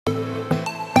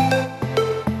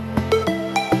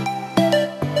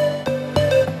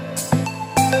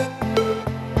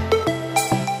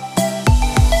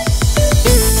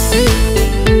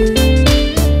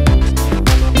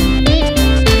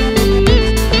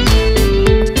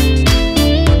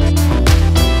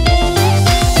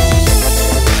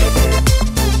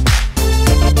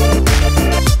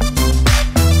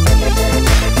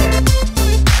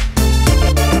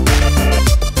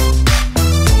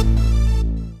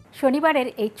শনিবারের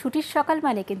এই ছুটির সকাল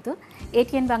মানে কিন্তু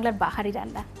এটিএন বাংলার বাহারি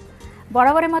রান্না।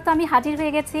 বরাবরের মতো আমি হাজির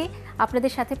হয়ে গেছি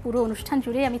আপনাদের সাথে, পুরো অনুষ্ঠান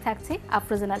জুড়ে আমি থাকছি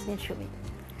আফরোজা, নাজনীন, সুমি।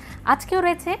 আজকেও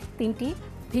রয়েছে তিনটি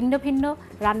ভিন্ন ভিন্ন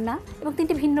রান্না এবং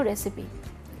তিনটি ভিন্ন রেসিপি।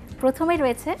 প্রথমেই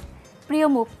রয়েছে প্রিয়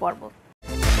মুখ পর্ব।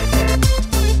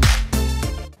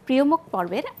 প্রিয় মুখ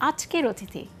পর্বের আজকের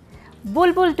অতিথি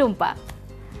বুলবুল টুম্পা।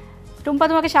 টুম্পা,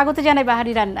 তোমাকে স্বাগত জানাই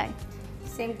বাহারি রান্নায়।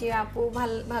 সেম টু ইউ আপু,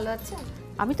 ভালো আছো?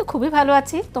 আমি তো খুবই ভালো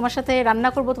আছি। তোমার সাথে রান্না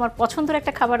করব, তোমার পছন্দের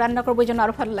একটা খাবার রান্না করবো, এই জন্য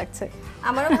আরও ভালো লাগছে।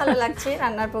 আমারও ভালো লাগছে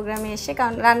রান্নার প্রোগ্রামে এসে,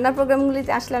 কারণ রান্নার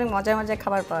প্রোগ্রামগুলিতে আসলে অনেক মজার মজার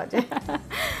খাবার পাওয়া যায়।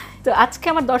 তো আজকে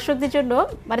আমার দর্শকদের জন্য,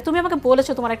 মানে তুমি আমাকে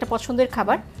বলেছো তোমার একটা পছন্দের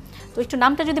খাবার, তো একটু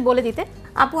নামটা যদি বলে দিতে।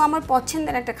 আপু, আমার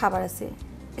পছন্দের একটা খাবার আছে,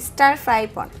 স্টার ফ্রাই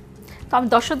পন। তো আমি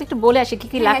দর্শকদের একটু বলে আসি কী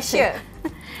কী লাগছে।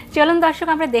 চলুন দর্শক,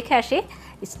 আমরা দেখে আসি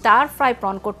স্টার ফ্রাই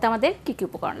প্রন করতে আমাদের কী কী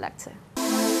উপকরণ লাগছে।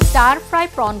 স্টার ফ্রাই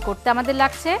প্রন করতে আমাদের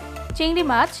লাগছে চিংড়ি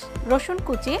মাছ, রসুন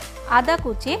কুচি, আদা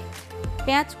কুচি,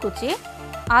 পেঁয়াজ কুচি,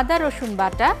 আদা রসুন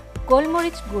বাটা,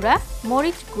 গোলমরিচ গুঁড়া,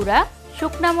 মরিচ গুঁড়া,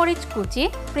 শুকনা মরিচ কুচি,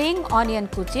 স্প্রিং অনিয়ন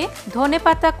কুচি,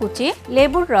 ধনেপাতা কুচি,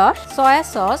 লেবুর রস, soya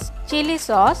sauce, chilli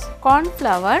sauce,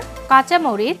 cornflour,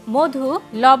 কাঁচামরিচ, মধু,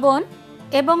 লবণ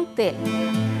এবং তেল।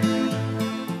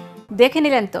 দেখে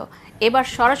নিলেন তো, এবার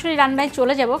সরাসরি রান্নায়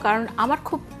চলে যাব, কারণ আমার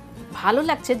খুব ভালো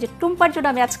লাগছে যে টুম্পার জন্য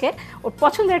আমি আজকে ওর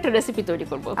পছন্দের একটা রেসিপি তৈরি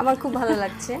করব। আমার খুব ভালো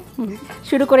লাগছে।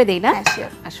 শুরু করে দেই না?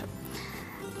 আসো।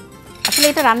 আসলে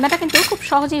এটা রান্নাটা কিন্তু খুব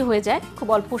সহজেই হয়ে যায়, খুব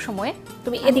অল্প সময়ে।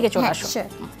 তুমি এদিকে চলে আসো।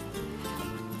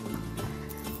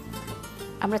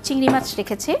 আমরা চিংড়ি মাছ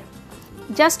রেখেছি,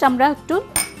 জাস্ট আমরা একটু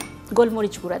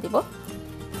গোলমরিচ গুঁড়া দিব,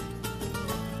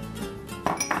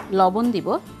 লবণ দিব,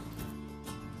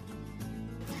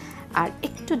 আর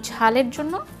একটু ঝালের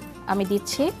জন্য আমি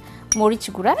দিচ্ছি মরিচ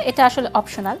গুঁড়া। এটা আসলে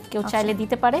অপশনাল, কেউ চাইলে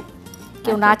দিতে পারে,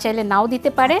 কেউ না চাইলে নাও দিতে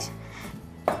পারে।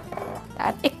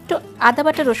 আর একটু আদা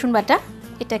বাটা, রসুন বাটা,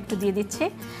 এটা একটু দিয়ে দিচ্ছে।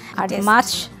 আর মাছ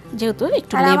যেহেতু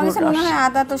একটু লেবুর রস, মনে হয়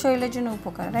আদা তো শরীরের জন্য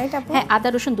উপকার, রাইট আপু? হ্যাঁ, আদা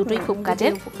রসুন দুটোই খুব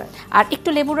কাজের। আর একটু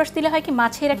লেবুর রস দিলে হয় কি,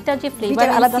 মাছের একটা যে ফ্লেভার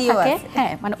আলাদা থাকে,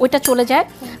 হ্যাঁ মানে ওইটা চলে যায়,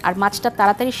 আর মাছটা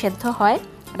তাড়াতাড়ি সেদ্ধ হয়,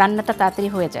 রান্নাটা তাড়াতাড়ি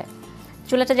হয়ে যায়।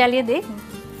 চুলাটা জ্বালিয়ে দিই।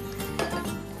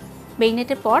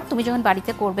 মেরিনেটের পর তুমি যখন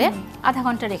বাড়িতে করবে আধা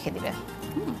ঘন্টা রেখে দিবে,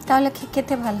 তাহলে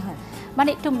খেতে ভালো হয়। মানে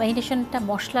একটু মেরিনেশনটা,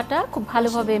 মশলাটা খুব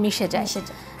ভালোভাবে মিশে যায়।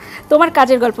 তোমার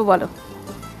কাজের গল্প বলো,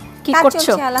 কি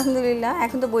করছো? আলহামদুলিল্লাহ,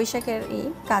 এখন তো বৈশাখের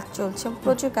কাজ চলছে,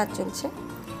 প্রচুর কাজ চলছে।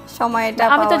 সময়টা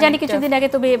আমি তো জানি কিছুদিন আগে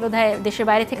তুমি বোধহয় দেশের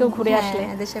বাইরে থেকেও ঘুরে আসলে।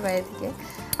 দেশের বাইরে থেকে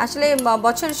আসলে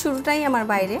বছরের শুরুটাই আমার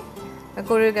বাইরে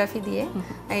কোরিওগ্রাফি দিয়ে।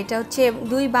 এটা হচ্ছে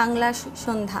 2 বাংলা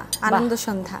সন্ধ্যা, আনন্দ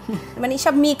সন্ধ্যা, মানে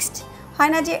সব মিক্সড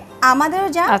হয় না, যে আমাদেরও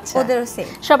যা ওদেরও সেম,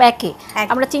 সব একই।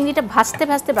 আমরা চিংড়িটা ভাজতে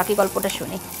ভাজতে বাকি গল্পটা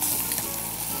শুনি।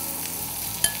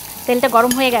 তেলটা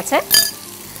গরম হয়ে গেছে,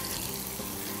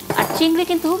 আর চিংড়ি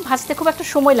কিন্তু ভাজতে খুব একটা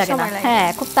সময় লাগে না, হ্যাঁ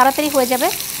খুব তাড়াতাড়ি হয়ে যাবে।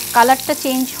 কালারটা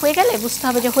চেঞ্জ হয়ে গেলে বুঝতে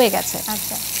হবে যে হয়ে গেছে।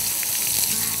 আচ্ছা,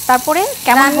 তারপরে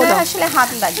কেমন হলো? আসলে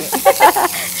হাত লাগে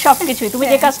সবকিছুই, তুমি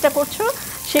যে কাজটা করছো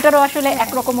সেটারও আসলে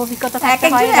একরকম অভিজ্ঞতা থাকতে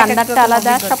হয়, রান্নাটা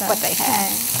আলাদা, সবকটাই।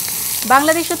 হ্যাঁ,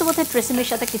 বাংলাদেশে তো বোধহয় ট্রেসিমের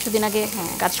সাথে কিছুদিন আগে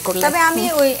কাজ করলাম। তবে আমি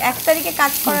ওই 1 তারিখে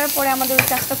কাজ করার পরে আমাদের ওই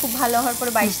কাজটা খুব ভালো হওয়ার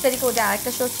পরে 22 তারিখে ওদের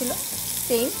আরেকটা শো ছিল,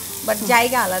 সেম বাট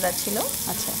জায়গা আলাদা ছিল।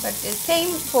 আচ্ছা, বাট সেম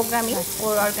প্রোগ্রামিং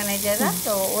ওর অর্গানাইজাররা,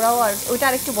 তো ওরাও ওইটা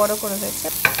আরেকটু বড় করে হয়েছে।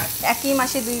 একই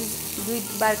মাসে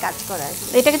দুইবার কাজ করা।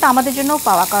 এটা কিন্তু আমাদের জন্যও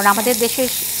পাওয়া, কারণ আমাদের দেশের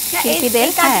শিল্পীদের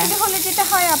কাজটা হলে যেটা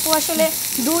হয় আপু, আসলে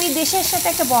 2 দেশের সাথে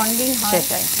একটা বন্ডিং হয়।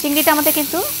 সেটাই। চিংড়িটা আমাদের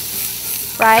কিন্তু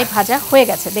প্রায় ভাজা হয়ে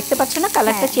গেছে, দেখতে পাচ্ছ না,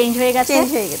 কালারটা চেঞ্জ হয়ে গেছে।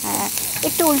 হ্যাঁ,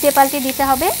 একটু উল্টে পাল্টে দিতে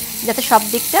হবে যাতে সব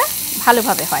দিকটা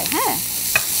ভালোভাবে হয়। হ্যাঁ,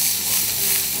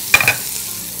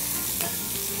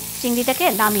 চিংড়িটাকে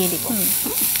নামিয়ে দিব।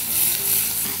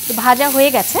 ভাজা হয়ে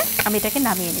গেছে, আমি এটাকে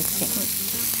নামিয়ে নিচ্ছি।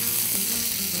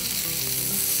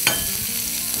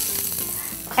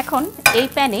 এখন এই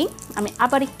প্যানেই আমি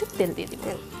আবার একটু তেল দিয়ে দিব,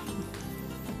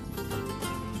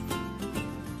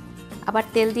 আবার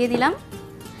তেল দিয়ে দিলাম।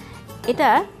 এটা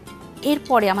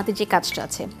এরপরে আমাদের যে কাজটা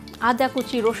আছে, আদা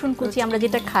কুচি, রসুন কুচি, আমরা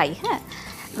যেটা খাই, হ্যাঁ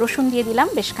রসুন দিয়ে দিলাম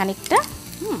বেশ খানিকটা।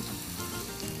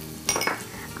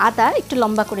 আদা একটু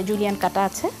লম্বা করে জুলিয়ান কাটা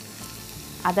আছে,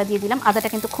 আদা দিয়ে দিলাম। আদাটা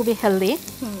কিন্তু খুবই হেলদি।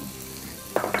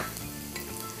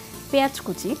 পেঁয়াজ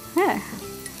কুচি, হ্যাঁ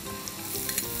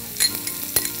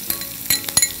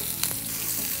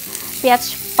পেঁয়াজ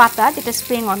পাতা, যেটা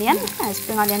স্প্রিং অনিয়ন, হ্যাঁ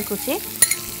স্প্রিং অনিয়ন কুচি।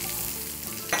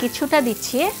 কিছুটা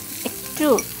দিচ্ছি একটু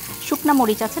শুকনা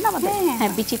মরিচ আছে না আমাদের,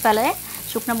 হ্যাঁ বিচি ফেলায়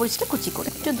শুকনা মরিচটা কুচি করে,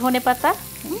 একটু ধনে পাতা।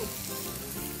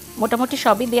 মোটামুটি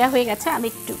সবই দেওয়া হয়ে গেছে, আমি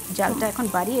একটু জালটা এখন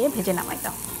বাড়িয়ে ভেজে নামাই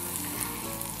দাও।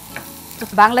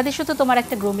 বাংলাদেশে তো তোমার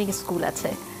একটা গ্রুমিং স্কুল আছে,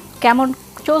 কেমন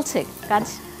চলছে কাজ?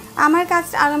 আমার কাজ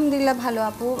আলহামদুলিল্লাহ ভালো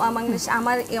আপু।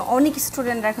 আমার অনেক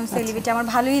স্টুডেন্টরা এখন সেলিব্রিটি, আমার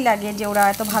ভালোই লাগে যে ওরা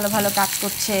এত ভালো ভালো কাজ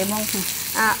করছে এবং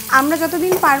আমরা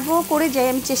যতদিন পারবো করে যাই,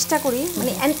 আমি চেষ্টা করি,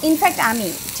 মানে ইনফ্যাক্ট আমি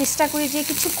চেষ্টা করি যে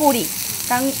কিছু করি,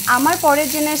 কারণ আমার পরের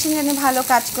জেনারেশন যেন ভালো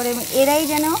কাজ করে এবং এরাই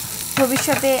যেন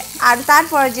ভবিষ্যতে আর তার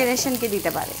পরের জেনারেশনকে দিতে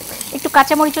পারে। একটু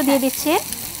কাঁচামরিচও দিয়ে দিচ্ছি,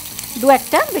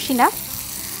 2-1টা, বেশি না।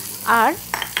 আর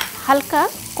হালকা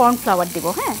কর্নফ্লাওয়ার দিব।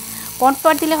 হ্যাঁ,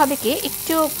 কর্নফ্লাওয়ার দিলে হবে কি,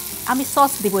 একটু আমি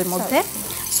সস দিব এর মধ্যে,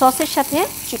 সসের সাথে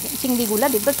চিংড়িগুলো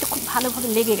দেখবো একটু খুব ভালোভাবে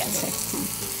লেগে গেছে।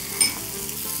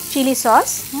 চিলি সস,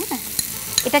 হ্যাঁ,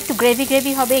 এটা একটু গ্রেভি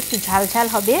গ্রেভি হবে, একটু ঝাল ঝাল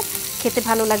হবে, খেতে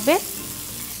ভালো লাগবে।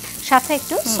 সাথে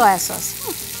একটু সয়া সস,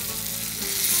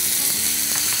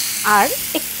 আর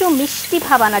একটু মিষ্টি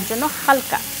ভাব আনার জন্য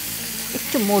হালকা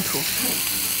একটু মধু।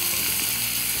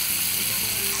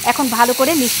 এখন ভালো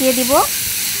করে মিশিয়ে দিব।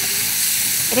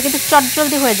 এটা কিন্তু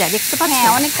চটজলদি হয়ে যায়, দেখতে পাচ্ছেন?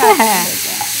 হ্যাঁ, অনেক কাজ হয়ে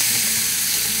যায়।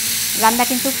 রান্না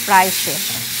কিন্তু প্রায় শেষ।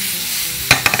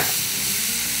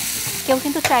 কেউ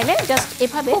কিন্তু চাইলে জাস্ট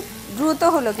এভাবে দ্রুত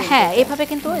হলো, হ্যাঁ, এভাবে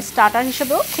কিন্তু স্টার্টার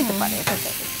হিসেবেও খেতে পারে।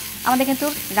 আমাদের কিন্তু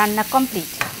রান্না কমপ্লিট,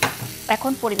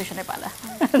 এখন পরিবেশনের পালা।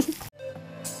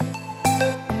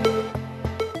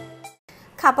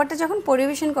 খাবারটা যখন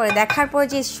পরিবেশন করে দেখার পর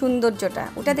যে সৌন্দর্যটা,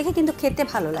 ওটা দেখে কিন্তু খেতে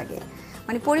ভালো লাগে।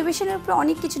 মানে পরিবেশনের উপর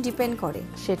অনেক কিছু ডিপেন্ড করে।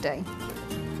 সেটাই।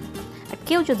 আর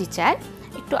কেউ যদি চায়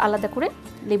একটু আলাদা করে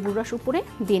লেবুর রস উপরে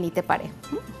দিয়ে নিতে পারে।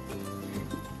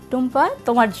 টুম্পা,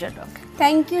 তোমার জন্য।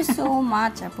 থ্যাংক ইউ সো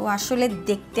মাচ আপু। আসলে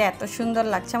দেখতে এত সুন্দর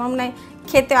লাগছে, আমার মনে হয়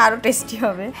খেতে আরো টেস্টি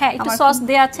হবে। হ্যাঁ, একটু সস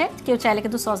দেয়া আছে, কেউ চাইলে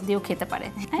কিন্তু সস দিয়েও খেতে পারে।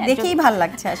 দেখেই ভালো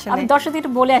লাগছে। আসলে আমি দর্শকদের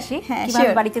একটু বলে আসি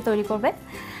কিভাবে বাড়িতে তৈরি করবে।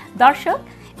 দর্শক,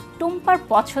 টুম্পার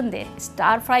পছন্দের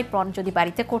স্টার ফ্রাই প্রন যদি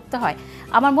বাড়িতে করতে হয়,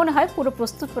 আমার মনে হয় পুরো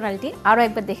প্রস্তুত প্রণালীটি আরও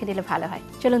একবার দেখে নিলে ভালো হয়।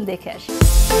 চলুন দেখে আসি।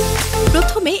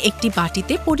 প্রথমে একটি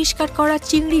বাটিতে পরিষ্কার করা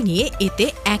চিংড়ি নিয়ে এতে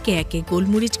একে একে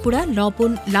গোলমরিচ গুঁড়া,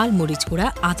 লবণ, লাল মরিচ গুঁড়া,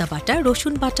 আদা বাটা,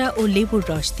 রসুন বাটা ও লেবুর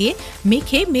রস দিয়ে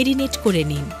মেখে মেরিনেট করে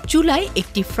নিন। চুলায়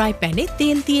একটি ফ্রাই প্যানে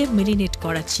তেল দিয়ে মেরিনেট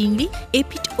করা চিংড়ি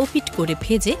এপিট ওপিট করে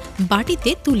ভেজে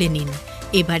বাটিতে তুলে নিন।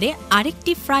 এবারে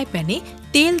আরেকটি ফ্রাই প্যানে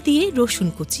তেল দিয়ে রসুন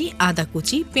কুচি, আদা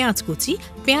কুচি, পেঁয়াজ কুচি,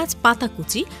 পেঁয়াজ পাতা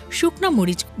কুচি, শুকনা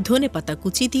মরিচ, ধনেপাতা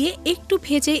কুচি দিয়ে একটু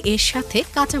ভেজে এর সাথে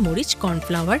কাঁচামরিচ,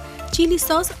 cornflour, chilli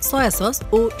sauce, soya sauce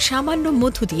ও সামান্য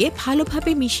মধু দিয়ে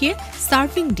ভালোভাবে মিশিয়ে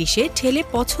সার্ভিং ডিশে ঢেলে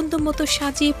পছন্দ মতো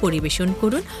সাজিয়ে পরিবেশন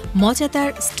করুন মজাদার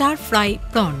স্টার ফ্রাই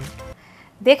প্রন।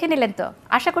 দেখে নিলেন তো,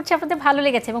 আশা করছি আপনাদের ভালো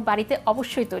লেগেছে এবং বাড়িতে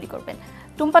অবশ্যই তৈরি করবেন।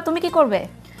 টুম্পা, তুমি কি করবে?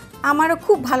 আমারও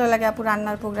খুব ভালো লাগে আপু,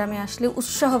 রান্নার প্রোগ্রামে আসলে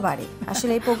উৎসাহ বাড়ে।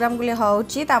 আসলে এই প্রোগ্রামগুলি হওয়া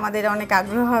উচিত, আমাদের অনেক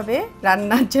আগ্রহ হবে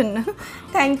রান্নার জন্য।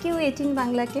 থ্যাংক ইউ ATN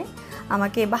বাংলাকে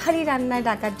আমাকে বাহারি রান্নায়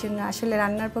ডাকার জন্য। আসলে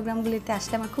রান্নার প্রোগ্রামগুলিতে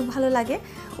আসলে আমার খুব ভালো লাগে,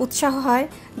 উৎসাহ হয়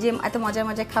যে এত মজার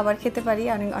মজার খাবার খেতে পারি,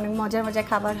 অনেক অনেক মজার মজার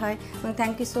খাবার হয়। এবং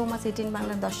thank you so much ATN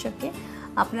বাংলার দর্শককে।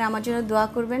 আপনারা আমার জন্য দোয়া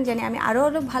করবেন যেন আমি আরও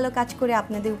আরও ভালো কাজ করে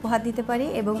আপনাদের উপহার দিতে পারি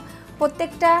এবং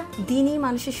প্রত্যেকটা দিনই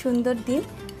মানুষের সুন্দর দিন।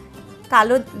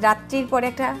 কালো রাত্রির পরে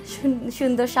একটা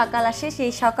সুন্দর সকাল আসে,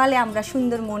 সেই সকালে আমরা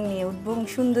সুন্দর মন নিয়ে উঠবো এবং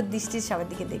সুন্দর দৃষ্টির সবার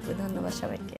দিকে দেখবো। ধন্যবাদ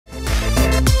সবাইকে।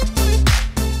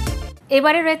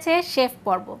 এবারে রয়েছে শেফ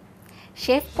পর্ব।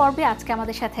 শেফ পর্বে আজকে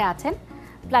আমাদের সাথে আছেন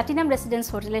প্লাটিনাম রেসিডেন্স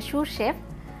হোটেলের সুর শেফ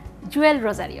জুয়েল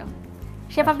রোজারিও।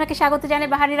 শেফ, আপনাকে স্বাগত জানাই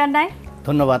বাহারি রান্নায়।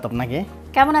 ধন্যবাদ আপনাকে।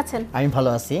 কেমন আছেন? আমি ভালো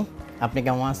আছি, আপনি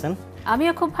কেমন আছেন?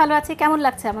 আমিও খুব ভালো আছি। কেমন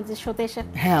লাগছে আমাদের শোতে এসে?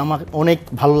 হ্যাঁ, আমার অনেক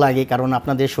ভালো লাগে, কারণ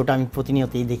আপনাদের শোটা আমি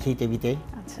প্রতিনিয়তই দেখি টিভিতে।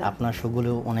 আপনার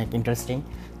শোগুলো অনেক ইন্টারেস্টিং।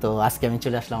 তো আজকে আমি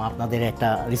চলে আসলাম আপনাদের একটা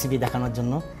রেসিপি দেখানোর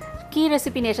জন্য। কি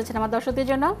রেসিপি নিয়ে এসেছেন আমার দর্শকদের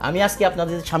জন্য? আমি আজকে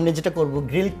আপনাদের সামনে যেটা করব,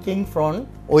 grill king prawn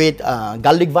with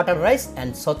garlic butter rice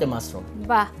and সতে মাশরুম।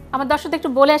 বাহ, আমার দর্শকদের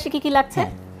একটু বলে আসি কি কি লাগছে।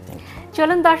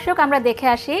 চলুন দর্শক, আমরা দেখে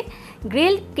আসি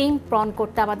গ্রিল কিং প্রন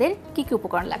করতে আমাদের কি কি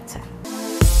উপকরণ লাগছে।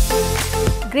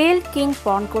 গ্রিল কিং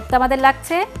প্রন করতে আমাদের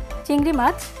লাগছে চিংড়ি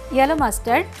মাছ, ইয়েলো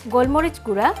মাস্টার্ড, গোলমরিচ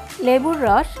গুঁড়া, লেবুর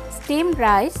রস, স্টিম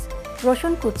রাইস,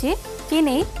 রসুন কুচি,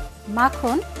 চিনি,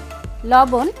 মাখন,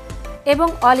 লবণ এবং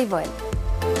অলিভ অয়েল।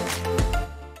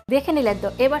 দেখে নিলেন তো,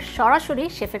 এবার সরাসরি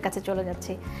শেফের কাছে চলে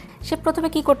যাচ্ছি। শেফ, প্রথমে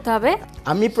কি করতে হবে?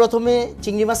 আমি প্রথমে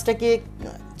চিংড়ি মাছটাকে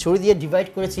ছুরি দিয়ে ডিভাইড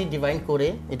করে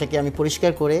এটাকে আমি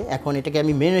পরিষ্কার করে এখন এটাকে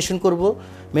আমি ম্যারিনেশন করব।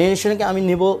 ম্যারিনেশনকে আমি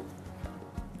নেব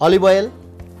olive oil,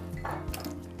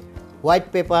 white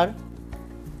paper,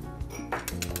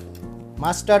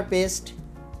 mustard paste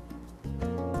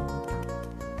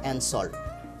and salt.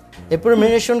 এরপর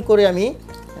ম্যারিনেশন করে আমি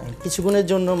কিছুক্ষণের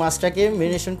জন্য মাছটাকে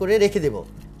ম্যারিনেশন করে রেখে দেব।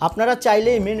 আপনারা চাইলে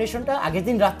এই ম্যারিনেশনটা আগের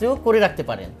দিন রাত্রেও করে রাখতে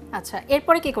পারেন। আচ্ছা,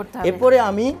 এরপরে কি করতে হবে? এরপরে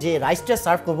আমি যে রাইসটা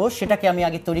সার্ভ করব সেটাকে আমি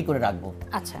আগে তৈরি করে রাখবো।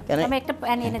 আচ্ছা, আমি একটা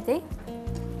প্যান এনে দেই।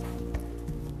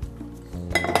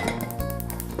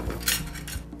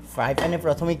 ফ্রাই প্যানে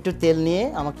প্রথমে একটু তেল নিয়ে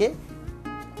আমাকে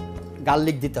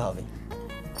গার্লিক দিতে হবে,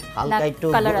 হালকা একটু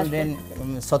গোল্ডেন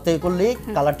সতে করলে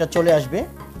কালারটা চলে আসবে।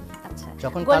 আচ্ছা,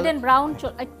 যখন গোল্ডেন ব্রাউন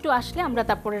একটু আসলে আমরা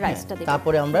তারপরে রাইসটা দেব।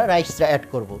 তারপরে আমরা রাইসটা অ্যাড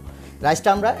করব। রাইসটা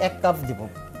আমরা 1 কাপ দিব,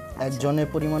 একজনের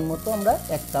পরিমাণ মতো আমরা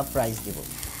 1 কাপ রাইস দিব।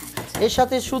 এর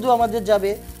সাথে শুধু আমাদের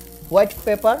যাবে হোয়াইট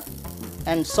পেপার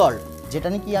অ্যান্ড সল্ট, যেটা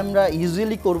নাকি আমরা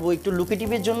ইউজুয়ালি করব একটু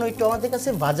লুকেটিভের জন্য, একটু আমাদের কাছে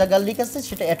ভাজা গার্লিক আছে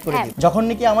সেটা অ্যাড করে দিই। যখন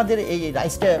নাকি আমাদের এই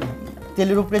রাইসটা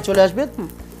তেলের উপরে চলে আসবে,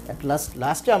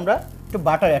 লাস্টে আমরা একটু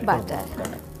বাটার অ্যাড করব।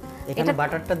 এখানে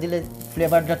বাটারটা দিলে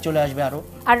ফ্লেভারটা চলে আসবে আরো।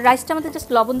 আর রাইসটা আমাদের জাস্ট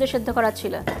লবণ দিয়ে সিদ্ধ করা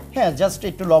ছিল। হ্যাঁ, জাস্ট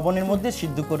একটু লবণের মধ্যে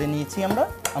সিদ্ধ করে নিয়েছি আমরা।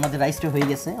 আমাদের রাইসটা হয়ে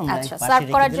গেছে, আমরা আচ্ছা, সার্ভ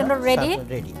করার জন্য রেডি।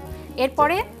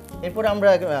 এরপরে আমরা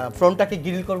ফ্রন্টটাকে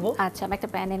গ্রিল করব। আচ্ছা, আমি একটা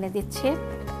প্যান এনে দিচ্ছি।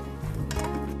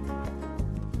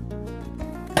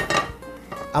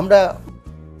 আমরা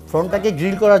ফ্রন্টটাকে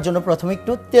গ্রিল করার জন্য প্রথমে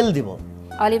একটু তেল দিব,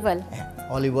 অলিভ অয়েল।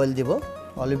 অলিভ অয়েল দিব।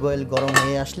 অলিভ অয়েল গরম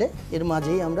হয়ে আসলে এর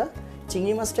মাঝেই আমরা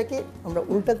চিংড়ি মাছটাকে আমরা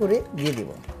উল্টা করে দিয়ে দিব।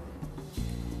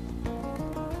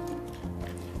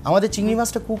 আমাদের চিংড়ি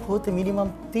মাছটা কুক হতে মিনিমাম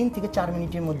 3 থেকে 4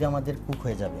 মিনিটের মধ্যে আমাদের কুক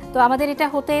হয়ে যাবে। তো আমাদের এটা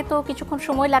হতে তো কিছুক্ষণ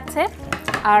সময় লাগছে।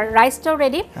 আর রাইসটাও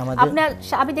রেডি। আপনার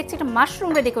আমি দেখছি একটা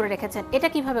মাশরুম রেডি করে রেখেছেন, এটা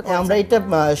কিভাবে করেছেন? আমরা এটা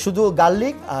শুধু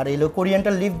গার্লিক আর এলো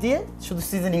কোরিয়ান্ডার লিফ দিয়ে শুধু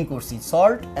সিজনিং করছি,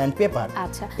 সল্ট এন্ড পেপার।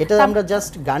 আচ্ছা, এটা আমরা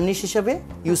জাস্ট গার্নিশ হিসেবে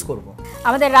ইউজ করব।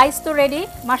 আমাদের রাইস তো রেডি,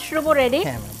 মাশরুমও রেডি।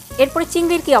 হ্যাঁ ম্যাম। এরপরে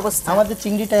চিংড়ির কি অবস্থা? আমাদের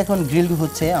চিংড়িটা এখন গ্রিল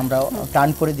হচ্ছে, আমরা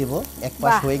টার্ন করে দিব। এক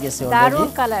পাশ হয়ে গেছে অলরেডি, দারুণ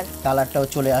কালার, কালারটাও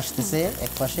চলে আসতেছে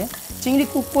এক পাশে। চিংড়ি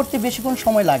কুক করতে বেশিক্ষণ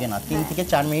সময় লাগে না, 3 থেকে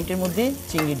 4 মিনিটের মধ্যে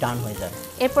চিংড়ি ডান হয়ে যায়।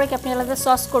 এরপরে কি আপনি আলাদা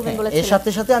সস করবেন বলেছিলেন? এর সাথে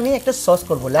সাথে আমি একটা সস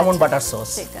করব, লেমন বাটার সস।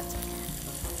 ঠিক আছে।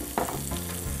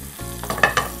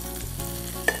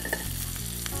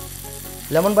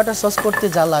 লেমন বাটার সস করতে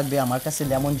যা লাগবে, আমার কাছে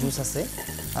লেমন জুস আছে,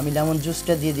 আমি লেমন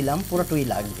জুসটা দিয়ে দিলাম, পুরোটাই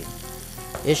লাগবে।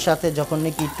 এর সাথে যখন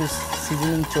নাকি একটু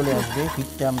সিজনিং চলে আসবে,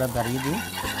 হিটটা আমরা বাড়িয়ে দিই।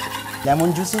 লেমন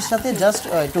জুসের সাথে জাস্ট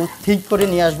একটু থিক করে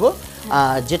নিয়ে আসবো।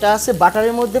 আর যেটা আছে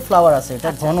বাটারের মধ্যে ফ্লেভার আছে, এটা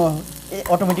ঘন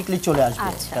অটোমেটিক্যালি চলে আসবে।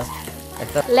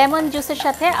 একটা লেমন জুসের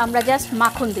সাথে আমরা জাস্ট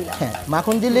মাখন দিলাম। হ্যাঁ,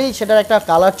 মাখন দিলেই সেটার একটা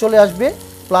কালার চলে আসবে,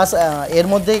 প্লাস এর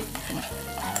মধ্যে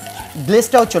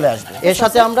গ্লেজটাও চলে আসবে। এর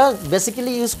সাথে আমরা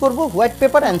বেসিক্যালি ইউজ করব হোয়াইট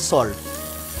পেপার অ্যান্ড সল্ট।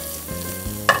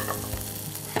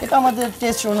 এটা আমাদের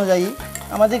টেস্ট অনুযায়ী।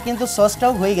 আমাদের কিন্তু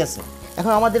সসটাও হয়ে গেছে,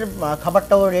 এখন আমাদের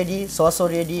খাবারটাও রেডি, সসও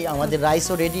রেডি, আমাদের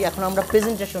রাইসও রেডি। এখন আমরা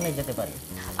প্রেজেন্টেশনে যেতে পারি।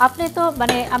 আপনি তো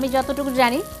মানে আমি যতটুকু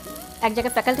জানি এক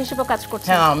জায়গায় ফ্যাকাল্টি হিসেবে কাজ করছেন।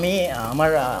 হ্যাঁ, আমি আমার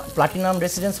প্লাটিনাম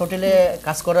রেসিডেন্স হোটেলে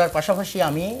কাজ করার পাশাপাশি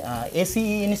আমি এসি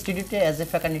ইনস্টিটিউটে অ্যাজ এ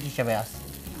ফ্যাকাল্টি হিসেবে আসছি।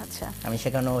 আচ্ছা, আমি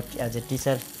সেখানেও অ্যাজ এ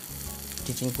টিচার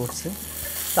টিচিং করছি।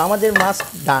 তো আমাদের মাস্ক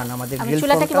ডান, আমাদের গ্রিল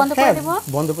চুলাটা কি বন্ধ করে দেব?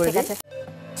 বন্ধ করে দিই।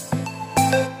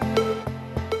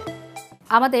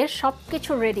 আমাদের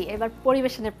সবকিছু রেডি, এবার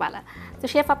পরিবেশনের পালা। তো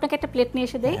শেফ, আপনাকে একটা প্লেট নিয়ে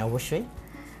এসে দেই। অবশ্যই,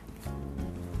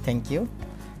 থ্যাংক ইউ।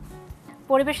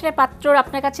 পরিবেশনের পাত্র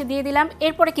আপনার কাছে দিয়ে দিলাম।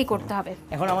 এরপরে কি করতে হবে?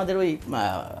 এখন আমাদের ওই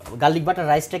গার্লিক বাটার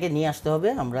রাইসটাকে নিয়ে আসতে হবে।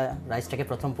 আমরা রাইসটাকে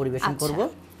প্রথম পরিবেশন করব।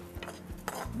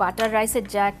 বাটার রাইসের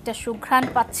যা একটা সুঘ্রাণ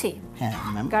পাচ্ছি। হ্যাঁ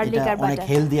ম্যাম, গার্লিক আর অনেক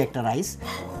হেলদি একটা রাইস।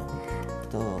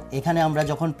 তো এখানে আমরা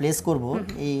যখন প্লেস করব,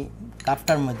 এই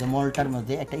কাপটার মধ্যে, মলটার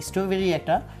মধ্যে একটা স্ট্রবেরি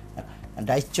একটা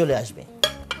রাইস চলে আসবে।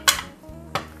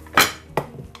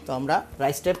 তো আমরা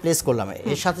রাইসটা প্লেস করলাম।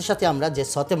 এর সাথে সাথে আমরা যে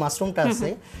সতে মাশরুমটা আছে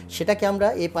সেটাকে আমরা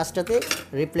এই পাশটাতে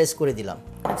রিপ্লেস করে দিলাম।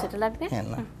 আচ্ছা, এটা লাগবে? হ্যাঁ,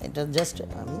 না এটা জাস্ট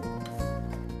আমি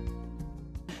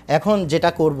এখন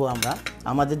যেটা করব, আমরা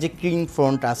আমাদের যে ক্রিম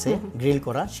ফ্রন্ট আছে গ্রিল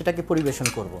করা, সেটাকে পরিবেশন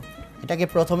করব। এটাকে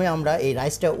প্রথমে আমরা এই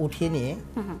রাইসটা উঠিয়ে নিয়ে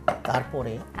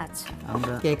তারপরে আচ্ছা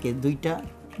আমরা কেকে দুইটা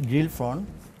গ্রিল ফ্রন্ট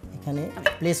এখানে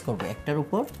প্লেস করব, একটার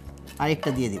উপর আরেকটা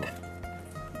দিয়ে দিব।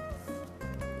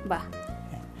 বাহ,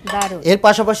 দারুণ। এর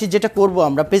পাশাপাশি যেটা করব,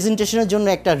 আমরা প্রেজেন্টেশনের জন্য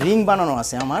একটা রিং বানানো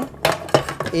আছে আমার।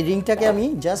 এই রিংটাকে আমি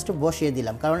জাস্ট বসিয়ে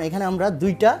দিলাম, কারণ এখানে আমরা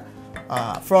দুইটা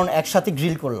ফ্রন্ট একসাথে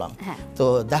গ্রিল করলাম। তো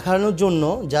দেখানোর জন্য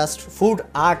জাস্ট ফুড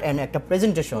আর্ট অ্যান্ড একটা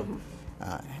প্রেজেন্টেশন।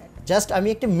 জাস্ট আমি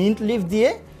একটা মিন্ট লিফ দিয়ে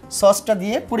সসটা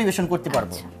দিয়ে পরিবেশন করতে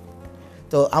পারবো।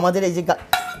 তো আমাদের এই যে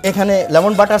এখানে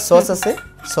লেমন বাটার সস আছে,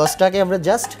 সসটাকে আমরা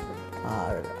জাস্ট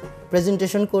আর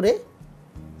প্রেজেন্টেশন করে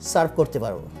সার্ভ করতে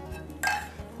পারবো।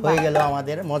 হয়ে গেল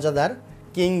আমাদের মজাদার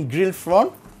king grill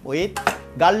front with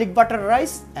garlic butter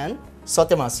rice and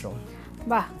সতে মাশরুম।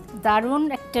 বাহ, দারুণ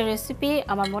একটা রেসিপি।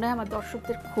 আমার মনে হয় আমার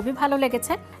দর্শকদের খুবই ভালো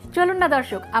লেগেছে। চলুন না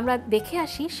দর্শক, আমরা দেখে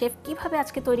আসি শেফ কিভাবে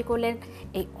আজকে তৈরি করলেন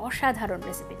এই অসাধারণ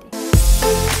রেসিপিটি।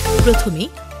 প্রথমেই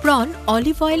প্রন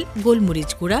অলিভ অয়েল,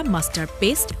 গোলমরিচ গুঁড়া, মাস্টার্ড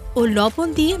পেস্ট ও লবণ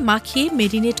দিয়ে মাখিয়ে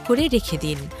মেরিনেট করে রেখে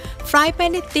দিন। ফ্রাই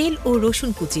প্যানে তেল ও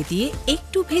রসুন কুচি দিয়ে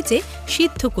একটু ভেজে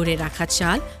সিদ্ধ করে রাখা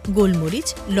চাল, গোলমরিচ,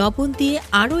 লবণ দিয়ে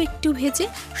আরও একটু ভেজে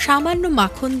সামান্য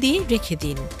মাখন দিয়ে রেখে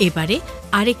দিন। এবারে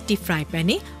আরেকটি ফ্রাই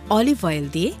প্যানে অলিভ অয়েল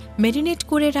দিয়ে মেরিনেট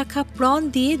করে রাখা প্রন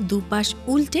দিয়ে দুপাশ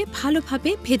উল্টে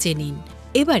ভালোভাবে ভেজে নিন।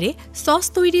 এবারে সস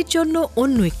তৈরির জন্য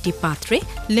অন্য একটি পাত্রে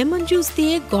লেমন জুস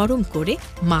দিয়ে গরম করে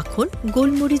মাখন,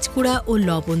 গোলমরিচ গুঁড়া ও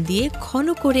লবণ দিয়ে ঘন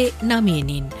করে নামিয়ে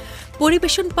নিন।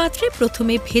 পরিবেশন পাত্রে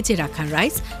প্রথমে ভেজে রাখা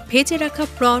রাইস, ভেজে রাখা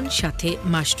প্রন সাথে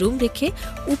মাশরুম রেখে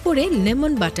উপরে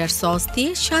লেমন বাটার সস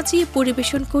দিয়ে সাজিয়ে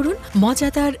পরিবেশন করুন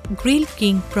মজাদার গ্রিল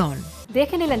কিং প্রন।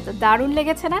 দেখে নিলেন তো, দারুণ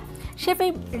লেগেছে না? শেফ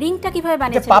এই রিংটা কিভাবে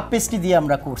বানিয়েছেন? পাপ পেস্ট্রি দিয়ে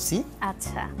আমরা করছি।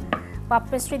 আচ্ছা, পাপ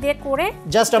পেস্ট্রি দিয়ে করে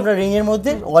জাস্ট আমরা রিং এর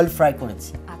মধ্যে অয়েল ফ্রাই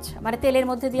করেছি। আচ্ছা, মানে তেলের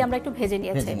মধ্যে দিয়ে আমরা একটু ভেজে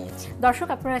নিয়েছি। দর্শক,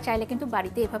 আপনারা চাইলে কিন্তু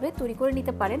বাড়িতে এভাবে তৈরি করে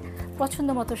নিতে পারেন পছন্দ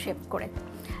মতো শেপ করে।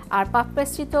 আর পাপ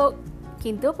পেস্ট্রি তো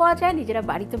কিনতেও পাওয়া যায়, নিজেরা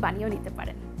বাড়িতে বানিয়েও নিতে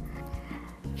পারেন।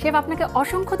 শেফ, আপনাকে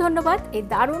অসংখ্য ধন্যবাদ এই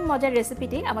দারুণ মজার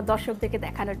রেসিপিটি আমার দর্শকদেরকে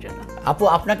দেখানোর জন্য। আপু,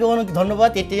 আপনাকেও অনেক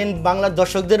ধন্যবাদ, এটিএন বাংলার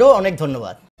দর্শকদেরও অনেক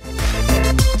ধন্যবাদ।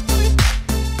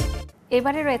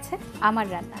 এবারে রয়েছে আমার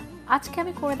রান্না। আজকে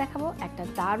আমি করে দেখাবো একটা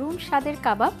দারুণ স্বাদের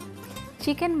কাবাব,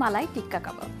 চিকেন মালাই টিক্কা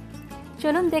কাবাব।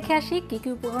 চলুন দেখে আসি কী কী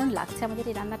উপকরণ লাগছে আমাদের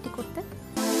এই রান্নাটি করতে।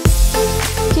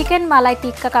 চিকেন মালাই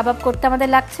টিক্কা কাবাব করতে আমাদের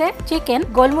লাগছে চিকেন,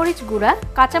 গোলমরিচ গুঁড়া,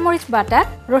 কাঁচামরিচ বাটা,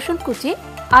 রসুন কুচি,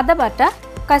 আদা বাটা,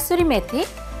 কাসুরি মেথি,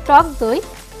 টক দই,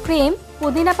 ক্রিম,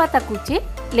 পুদিনা পাতা কুচি,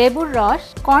 লেবুর রস,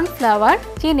 কর্নফ্লাওয়ার,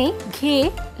 চিনি, ঘি,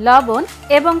 লবণ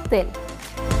এবং তেল।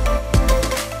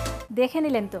 দেখে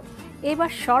নিলেন তো, এবার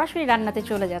সরাসরি রান্নাতে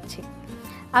চলে যাচ্ছি।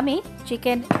 আমি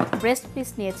চিকেন ব্রেস্ট পিস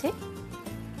নিয়েছি,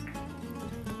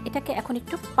 এটাকে এখন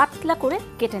একটু পাতলা করে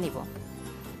কেটে নিব।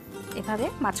 এভাবে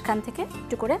মাঝখান থেকে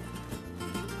একটু করে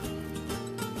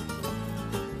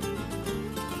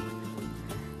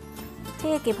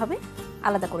ঠিক এভাবে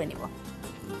আলাদা করে নিব।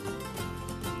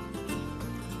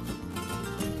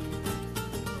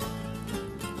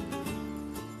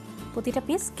 প্রতিটা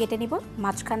পিস কেটে নিব,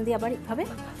 মাঝখান দিয়ে আবার এভাবে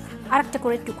আরেকটা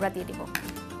করে টুকরা দিয়ে দিব।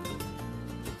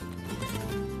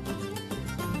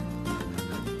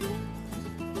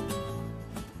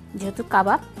 যেহেতু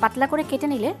কাবাব, পাতলা করে কেটে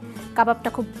নিলে কাবাবটা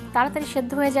খুব তাড়াতাড়ি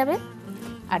সেদ্ধ হয়ে যাবে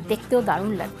আর দেখতেও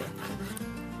দারুণ লাগবে।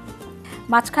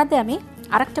 মাঝখান দিয়ে আমি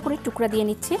আরেকটা করে টুকরা দিয়ে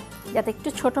নিচ্ছি যাতে একটু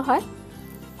ছোট হয়।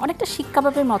 অনেকটা শিক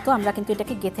কাবাবের মতো আমরা কিন্তু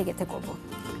এটাকে গেঁথে গেঁথে করব।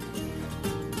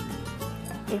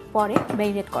 এরপরে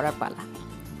ম্যারিনেট করার পালা।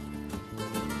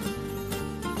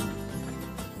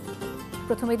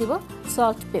 প্রথমে দিব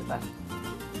সল্ট, পেপার।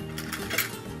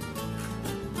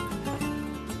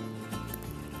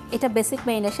 এটা বেসিক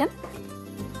ম্যারিনেশন।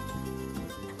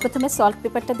 প্রথমে সল্ট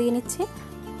পেপারটা দিয়ে নিচ্ছি।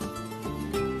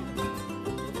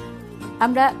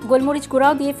 আমরা গোলমরিচ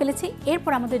গুঁড়াও দিয়ে ফেলেছি।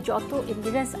 এরপর আমাদের যত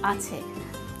ইনগ্রিডিয়েন্টস আছে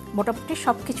মোটামুটি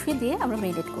সব কিছুই দিয়ে আমরা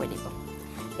ম্যারিনেট করে নিব।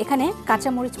 এখানে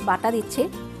কাঁচামরিচ বাটা দিচ্ছি,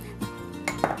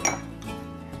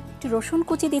 একটু রসুন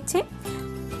কুচি দিচ্ছি,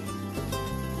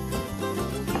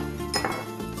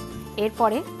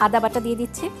 এরপরে আদা বাটা দিয়ে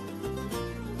দিচ্ছি,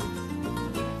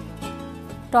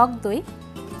 টক দই,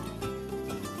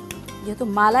 যেহেতু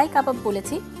মালাই কাবাব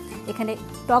বলেছি এখানে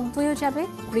টক দইও যাবে,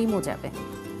 ক্রিমও যাবে।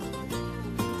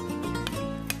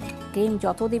 ক্রিম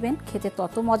যত দিবেন খেতে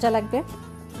তত মজা লাগবে।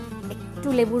 একটু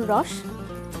লেবুর রস,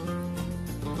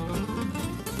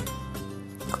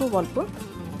 খুব অল্প,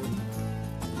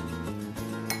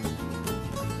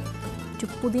 একটু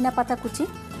পুদিনা পাতা কুচি,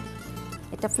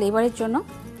 এটা ফ্লেভারের জন্য।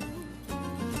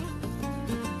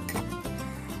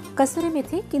 কাসুরি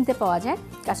মেথি কিনতে পাওয়া যায়,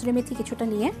 কাসুরি মেথি কিছুটা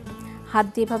নিয়ে হাত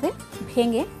দিয়ে এভাবে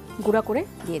ভেঙে গুঁড়া করে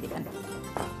দিয়ে দেবেন।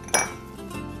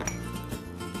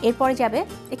 এরপরে যাবে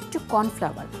একটু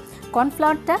কর্নফ্লাওয়ার।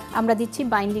 কর্নফ্লাওয়ারটা আমরা দিচ্ছি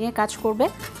বাইন্ডিংয়ে কাজ করবে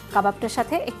কাবাবটার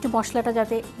সাথে, একটু মশলাটা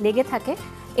যাতে লেগে থাকে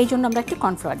এই জন্য আমরা একটু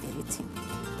কর্নফ্লাওয়ার দিয়ে দিচ্ছি।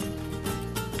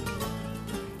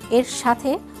 এর সাথে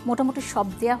মোটামুটি সব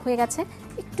দেওয়া হয়ে গেছে,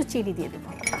 একটু চিনি দিয়ে দেব।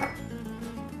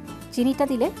 চিনিটা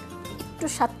দিলে একটু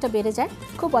স্বাদটা বেড়ে যায়,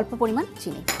 খুব অল্প পরিমাণ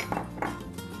চিনি।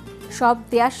 সব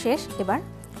দেওয়া শেষ, এবার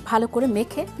ভালো করে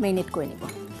মেখে ম্যারিনেট করে নিব।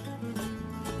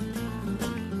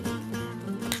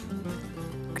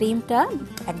 ক্রিমটা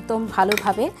একদম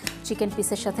ভালোভাবে চিকেন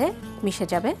পিসের সাথে মিশে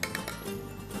যাবে।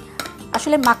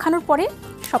 আসলে মাখানোর পরে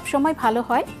সবসময় ভালো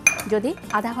হয় যদি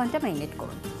আধা ঘন্টা ম্যারিনেট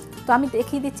করুন। তো আমি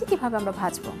দেখিয়ে দিচ্ছি কীভাবে আমরা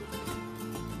ভাজবো।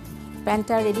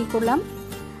 প্যানটা রেডি করলাম।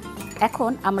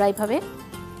 এখন আমরা এইভাবে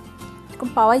এরকম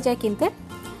পাওয়াই যায় কিনতে,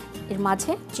 এর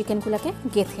মাঝে চিকেনগুলোকে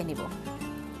গেঁথে নিব।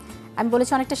 আমি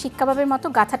বলেছি অনেকটা শিক কাবাবের মতো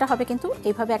গাঁথাটা হবে, কিন্তু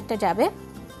এইভাবে একটা যাবে,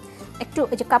 একটু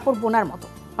এই যে কাপড় বোনার মতো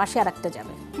পাশে আর একটা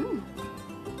যাবে।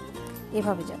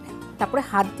 এভাবে যাবে, তারপরে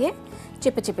হাত দিয়ে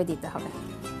চেপে চেপে দিতে হবে।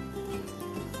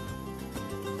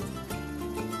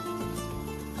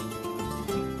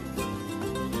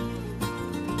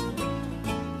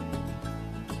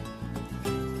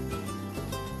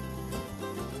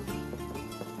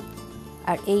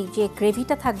 আর এই যে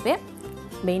গ্রেভিটা থাকবে,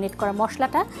 মেরিনেট করা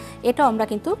মশলাটা, এটাও আমরা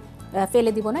কিন্তু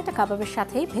ফেলে দিব না, এটা কাবাবের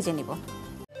সাথেই ভেজে নিব।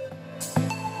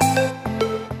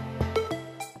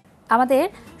 আমাদের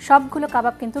সবগুলো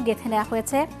কাবাব কিন্তু গেঁথে নেওয়া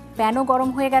হয়েছে, প্যানও গরম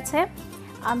হয়ে গেছে।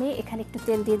 আমি এখানে একটু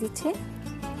তেল দিয়ে দিচ্ছি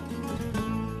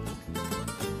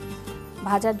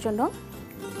ভাজার জন্য,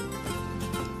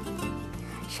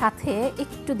 সাথে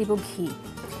একটু দিব ঘি।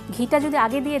 ঘিটা যদি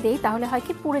আগে দিয়ে দেই তাহলে হয়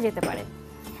কি পুড়ে যেতে পারে,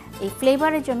 এই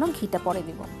ফ্লেভারের জন্য ঘিটা পরে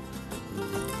দিব।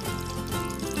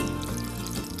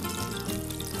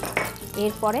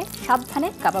 এরপরে সাবধানে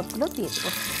কাবাবগুলো দিয়ে দেব।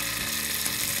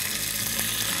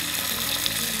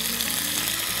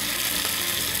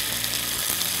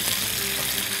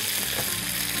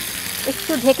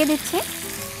 একটু ঢেকে দিচ্ছি,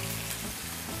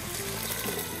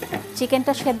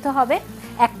 চিকেনটা সেদ্ধ হবে,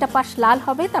 একটা পাশ লাল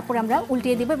হবে, তারপরে আমরা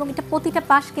উল্টিয়ে দিব এবং এটা প্রতিটা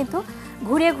পাশ কিন্তু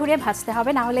ঘুরিয়ে ঘুরিয়ে ভাজতে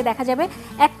হবে, না হলে দেখা যাবে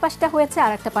এক পাশটা হয়েছে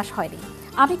আর একটা পাশ হয়নি।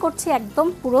 আমি করছি একদম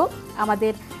পুরো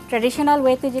আমাদের ট্র্যাডিশনাল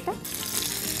ওয়েতে, যেটা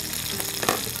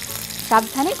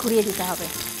সাবধানে ঘুরিয়ে দিতে হবে।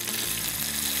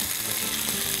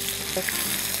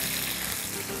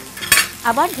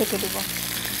 আবার ঢেকে দেব।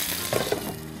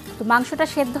 তো মাংসটা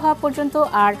সেদ্ধ হওয়া পর্যন্ত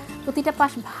আর প্রতিটা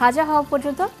পাশ ভাজা হওয়া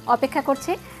পর্যন্ত অপেক্ষা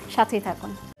করছি, সাথেই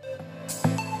থাকুন।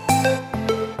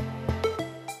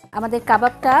 আমাদের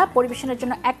কাবাবটা পরিবেশনের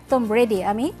জন্য একদম রেডি।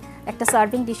 আমি একটা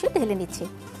সার্ভিং ডিশে ঢেলে নিচ্ছি,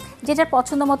 যে যার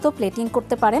পছন্দ মতো প্লেটিং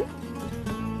করতে পারেন।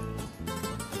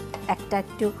 একটা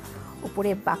একটু উপরে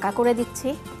বাঁকা করে দিচ্ছি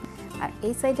আর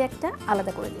এই সাইডে একটা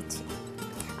আলাদা করে দিচ্ছি।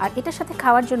 আর এটার সাথে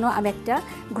খাওয়ার জন্য আমি একটা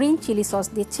গ্রিন চিলি সস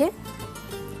দিচ্ছি,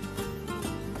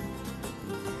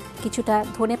 কিছুটা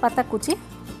ধনেপাতা কুচি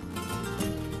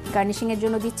গার্নিশিংয়ের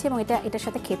জন্য দিচ্ছি, এবং এটার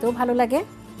সাথে খেতেও ভালো লাগে,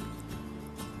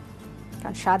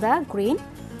 কারণ সাদা গ্রিন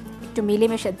একটু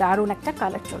মিলেমিশে দারুণ একটা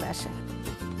কালার চলে আসে।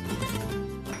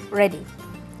 রেডি,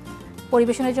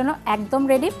 পরিবেশনের জন্য একদম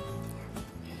রেডি।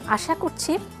 আশা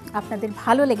করছি আপনাদের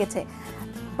ভালো লেগেছে।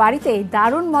 বাড়িতে এই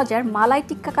দারুণ মজার মালাই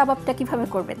টিক্কা কাবাবটা কিভাবে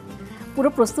করবেন পুরো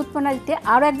প্রস্তুত প্রণালীতে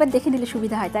আরও একবার দেখে নিলে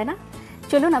সুবিধা হয়, তাই না?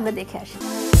 চলুন আমরা দেখে আসি।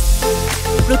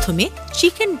 প্রথমে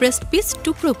চিকেন ব্রেস্ট পিস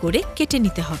টুকরো করে কেটে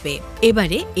নিতে হবে।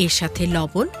 এবারে এর সাথে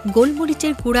লবণ,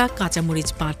 গোলমরিচের গুঁড়া, কাঁচামরিচ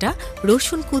বাটা,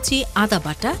 রসুন কুচি, আদা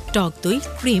বাটা, টক দই,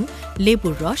 ক্রিম,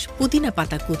 লেবুর রস, পুদিনা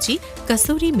পাতা কুচি,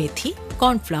 কাসুরি মেথি,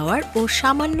 কর্নফ্লাওয়ার ও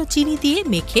সামান্য চিনি দিয়ে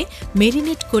মেখে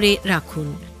মেরিনেট করে রাখুন।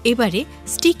 এবারে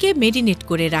স্টিকে মেরিনেট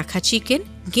করে রাখা চিকেন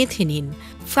গেঁথে নিন।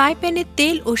 ফ্রাই প্যানে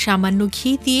তেল ও সামান্য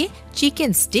ঘি দিয়ে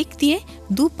চিকেন স্টিক দিয়ে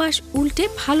দুপাশ উল্টে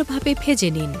ভালোভাবে ভেজে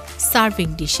নিন। সার্ভিং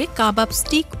ডিশে কাবাব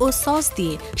স্টিক ও সস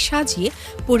দিয়ে সাজিয়ে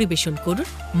পরিবেশন করুন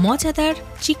মজাদার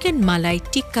চিকেন মালাই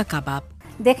টিক্কা কাবাব।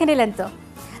 দেখে নিলেন তো?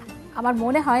 আমার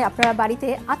মনে হয় আপনারা বাড়িতে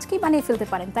আজকেই বানিয়ে ফেলতে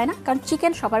পারেন, তাই না? কারণ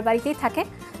চিকেন সবার বাড়িতেই থাকে।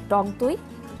 টক দই,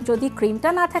 যদি ক্রিমটা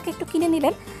না থাকে একটু কিনে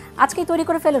নিলেন, আজকেই তৈরি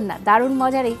করে ফেলুন না দারুণ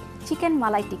মজার এই চিকেন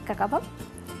মালাই টিক্কা কাবাব।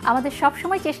 আমাদের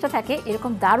সবসময় চেষ্টা থাকে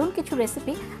এরকম দারুণ কিছু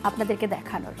রেসিপি আপনাদেরকে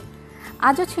দেখানোর।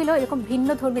 আজও ছিল এরকম ভিন্ন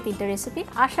ধর্মী 3টে রেসিপি।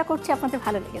 আশা করছি আপনাদের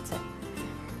ভালো লেগেছে।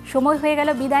 সময় হয়ে গেল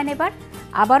বিদায় নেবার।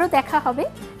 আবারও দেখা হবে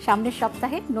সামনের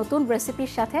সপ্তাহে নতুন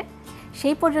রেসিপির সাথে।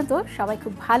 সেই পর্যন্ত সবাই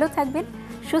খুব ভালো থাকবেন,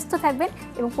 সুস্থ থাকবেন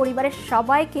এবং পরিবারের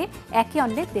সবাইকে একে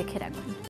অন্যের দেখে রাখবেন।